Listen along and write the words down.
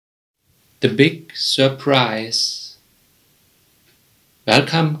The Big Surprise.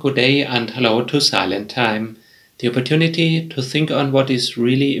 Welcome, good day, and hello to Silent Time, the opportunity to think on what is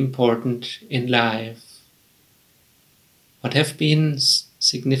really important in life. What have been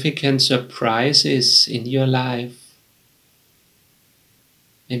significant surprises in your life?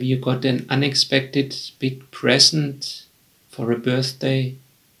 Maybe you got an unexpected big present for a birthday,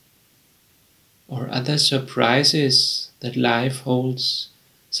 or other surprises that life holds.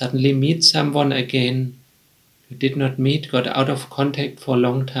 Suddenly meet someone again you did not meet, got out of contact for a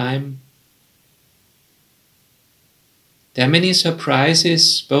long time. There are many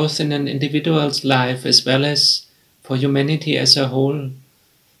surprises, both in an individual's life as well as for humanity as a whole.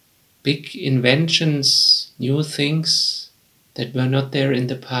 Big inventions, new things that were not there in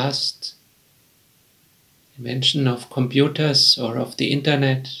the past. Invention of computers or of the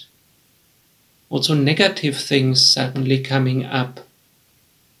internet. Also negative things suddenly coming up,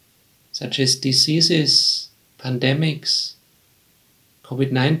 such as diseases, pandemics,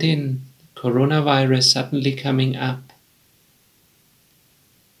 COVID-19, coronavirus suddenly coming up.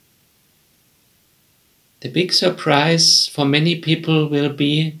 The big surprise for many people will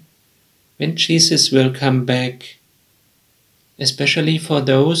be when Jesus will come back, especially for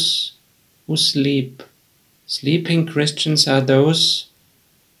those who sleep. Sleeping Christians are those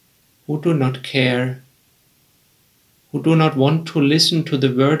who do not care, who do not want to listen to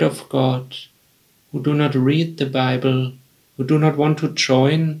the Word of God, who do not read the Bible, who do not want to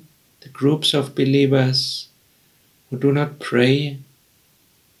join the groups of believers, who do not pray,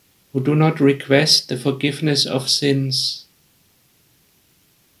 who do not request the forgiveness of sins.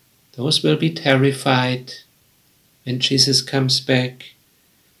 Those will be terrified when Jesus comes back,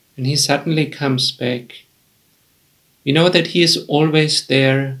 when He suddenly comes back. We know that He is always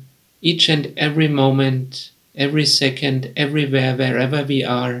there, each and every moment, every second, everywhere, wherever we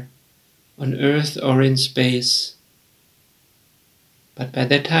are, on earth or in space. But by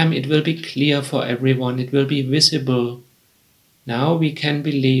that time it will be clear for everyone, it will be visible. Now we can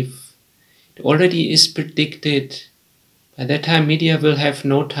believe. It already is predicted. By that time media will have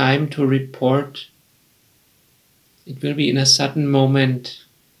no time to report. It will be in a sudden moment.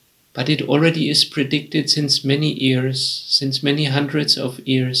 But it already is predicted since many years, since many hundreds of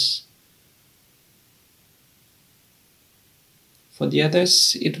years. For the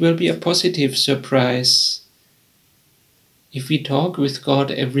others, it will be a positive surprise. If we talk with God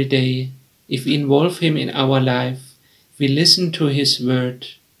every day, if we involve Him in our life, if we listen to His word,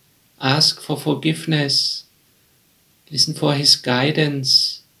 ask for forgiveness, listen for His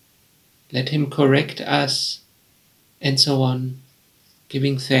guidance, let Him correct us, and so on.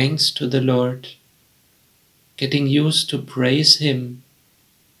 Giving thanks to the Lord, getting used to praise Him.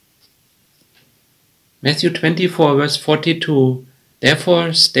 Matthew 24, verse 42,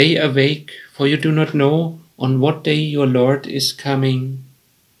 Therefore stay awake, for you do not know on what day your Lord is coming.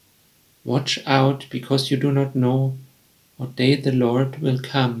 Watch out, because you do not know what day the Lord will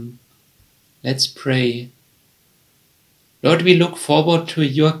come. Let's pray. Lord, we look forward to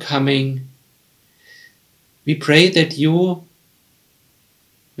your coming. We pray that you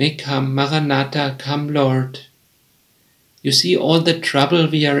may come. Maranatha, come, Lord. You see all the trouble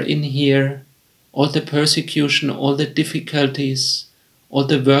we are in here, all the persecution, all the difficulties, all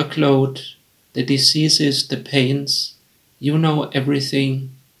the workload, the diseases, the pains. You know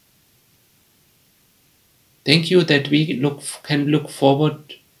everything. Thank you that we can look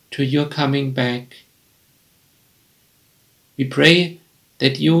forward to your coming back. We pray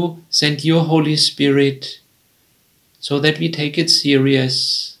that you send your Holy Spirit so that we take it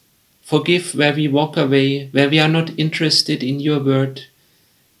serious. Forgive where we walk away, where we are not interested in your word,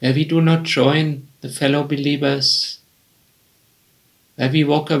 where we do not join the fellow believers, where we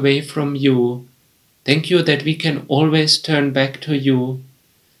walk away from you. Thank you that we can always turn back to you,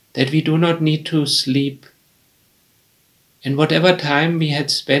 that we do not need to sleep. And whatever time we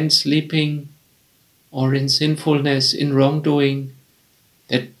had spent sleeping or in sinfulness, in wrongdoing,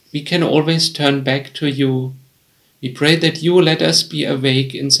 that we can always turn back to you. We pray that you let us be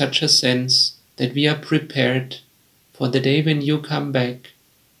awake in such a sense that we are prepared for the day when you come back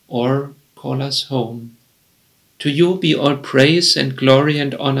or call us home. To you be all praise and glory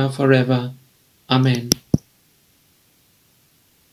and honor forever. Amen.